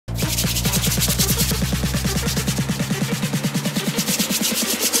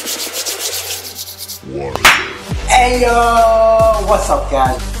Hey yo, what's up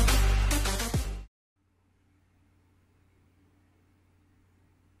guys?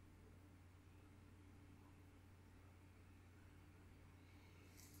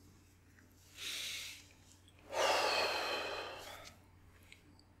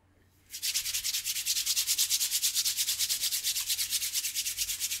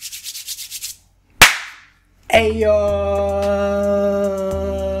 Hey yo,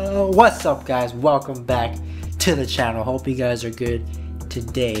 what's up guys? Welcome back to the channel. Hope you guys are good.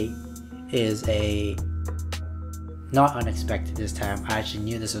 Today is a not unexpected this time. I actually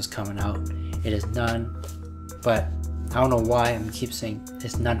knew this was coming out. It is none, but I don't know why I'm keep saying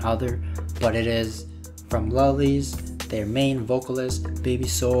it's none other, but it is from Lovelyz, their main vocalist,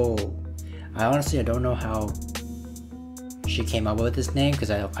 BabySoul. I don't know how she came up with this name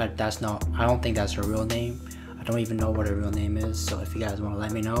because I don't think that's her real name. I don't even know what her real name is, so if you guys want to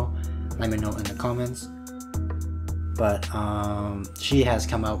let me know in the comments. But she has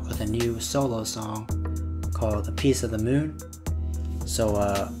come out with a new solo song called "A Piece of the Moon." So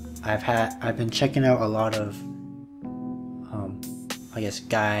I've been checking out a lot of I guess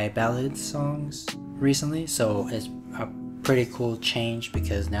guy ballad songs recently, so it's a pretty cool change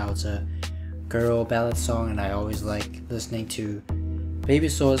because now it's a girl ballad song, and I always like listening to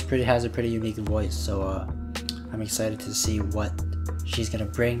BabySoul. Has a pretty unique voice, so I'm excited to see what she's gonna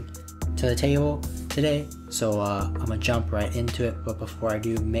bring to the table today. So I'm gonna jump right into it, but before I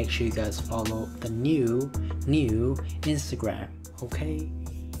do, make sure you guys follow the new Instagram, okay?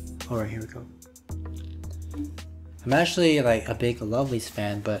 Alright, here we go. I'm actually like a big Lovelyz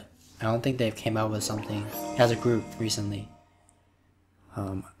fan, but I don't think they've came out with something as a group recently.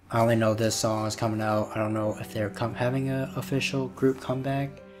 I only know this song is coming out. I don't know if they're having an official group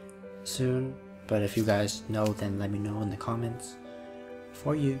comeback soon. But if you guys know, then let me know in the comments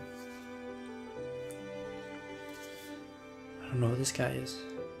for you. I don't know who this guy is.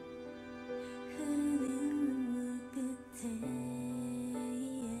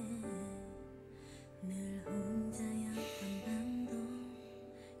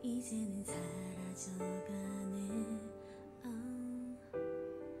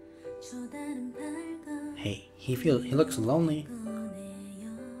 Hey, he looks lonely.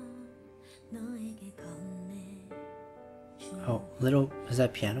 Oh, is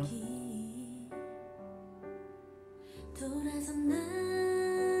that piano?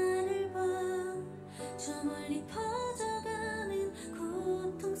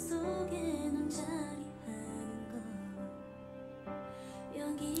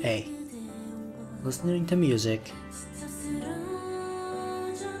 Hey, listening to music.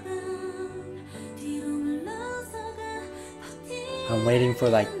 I'm waiting for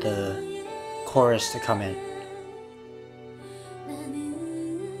like the chorus to come in.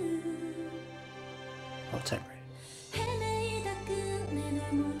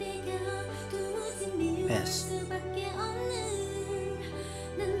 Yes.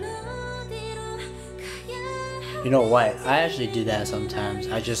 You know what? I actually do that sometimes.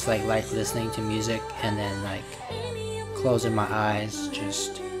 I just like listening to music and then like closing my eyes,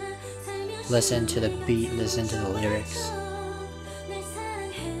 just listen to the beat, listen to the lyrics.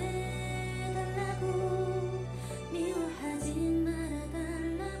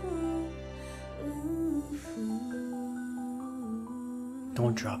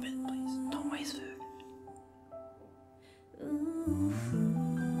 Don't drop it, please. Don't waste food.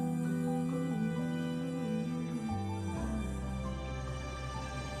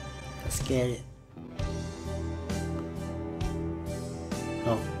 Let's get it.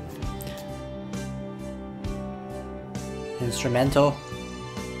 Oh. Instrumental.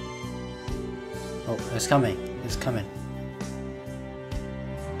 Oh, it's coming. It's coming.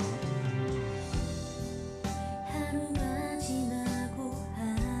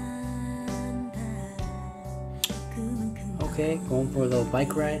 Okay, going for a little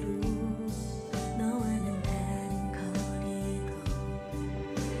bike ride.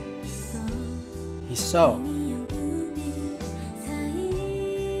 He's so.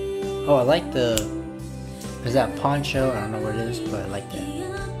 Oh, I like is that poncho? I don't know what it is, but I like that.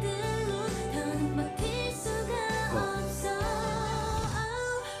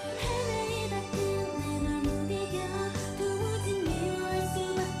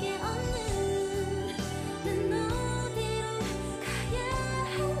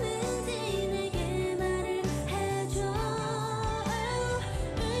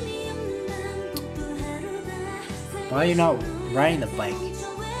 Why are you not riding the bike?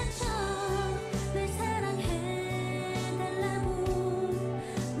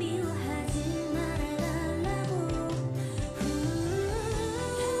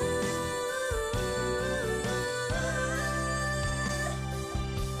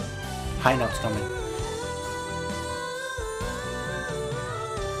 High notes coming.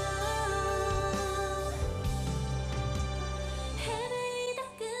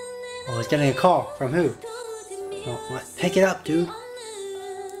 Oh, he's getting a call. From who? Oh, what? Pick it up, dude.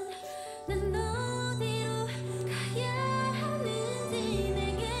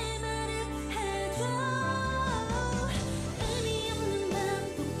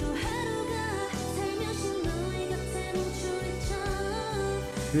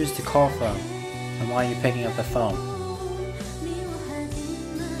 Who's the call from? And why are you picking up the phone?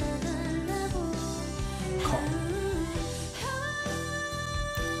 Call.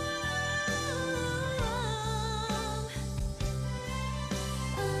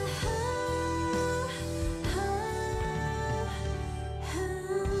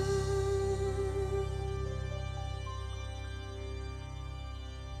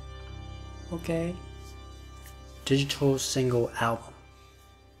 Okay. Digital single album.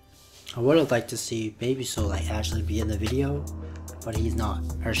 I would have liked to see BabySoul like actually be in the video, but he's not,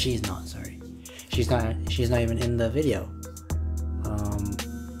 or she's not. Sorry, she's not even in the video.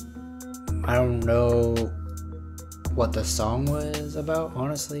 I don't know what the song was about,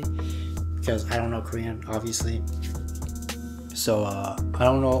 honestly, because I don't know Korean, obviously. So I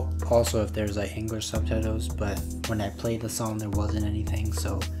don't know also if there's like English subtitles, but when I played the song there wasn't anything,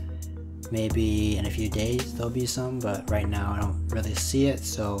 so maybe in a few days there'll be some, but right now I don't really see it,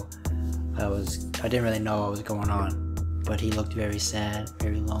 so I didn't really know what was going on. But he looked very sad,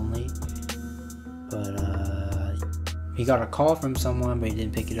 very lonely. But he got a call from someone, but he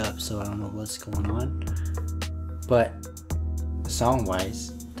didn't pick it up, so I don't know what's going on. But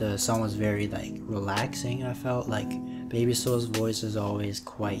song-wise, the song was very like relaxing. I felt like BabySoul's voice is always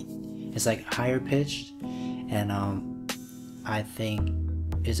quite, it's like higher pitched, and I think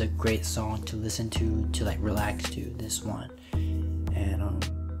is a great song to listen to like relax to, this one.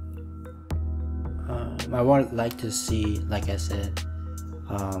 And I would like to see, like I said,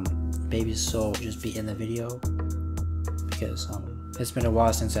 BabySoul just be in the video, because it's been a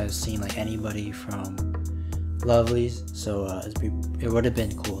while since I've seen like anybody from Lovelyz, so it would have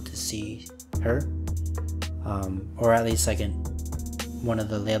been cool to see her, or at least like one of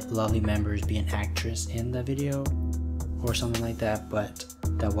the Lovely members be an actress in the video or something like that, but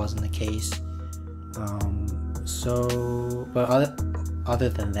that wasn't the case. But other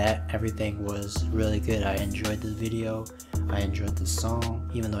than that, everything was really good. I enjoyed the video, I enjoyed the song,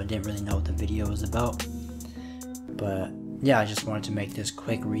 even though I didn't really know what the video was about. But yeah, I just wanted to make this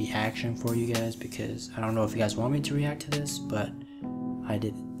quick reaction for you guys, because I don't know if you guys want me to react to this, but I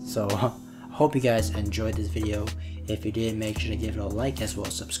did. So I hope you guys enjoyed this video. If you did, make sure to give it a like, as well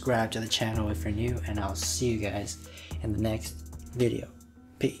as subscribe to the channel if you're new, and I'll see you guys in the next video.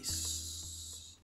 Peace.